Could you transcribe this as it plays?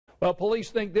Well, police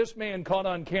think this man caught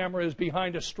on camera is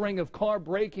behind a string of car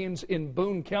break-ins in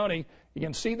Boone County. You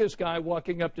can see this guy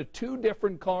walking up to 2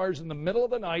 different cars in the middle of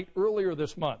the night earlier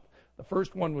this month. The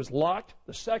first one was locked.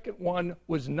 The second one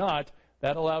was not.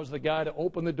 That allows the guy to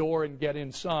open the door and get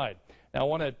inside. Now, I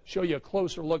want to show you a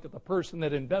closer look at the person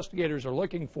that investigators are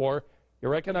looking for. You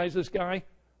recognize this guy?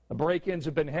 The break-ins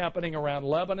have been happening around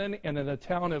Lebanon and in the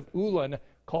town of Ulan.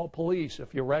 Call police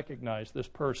if you recognize this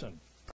person.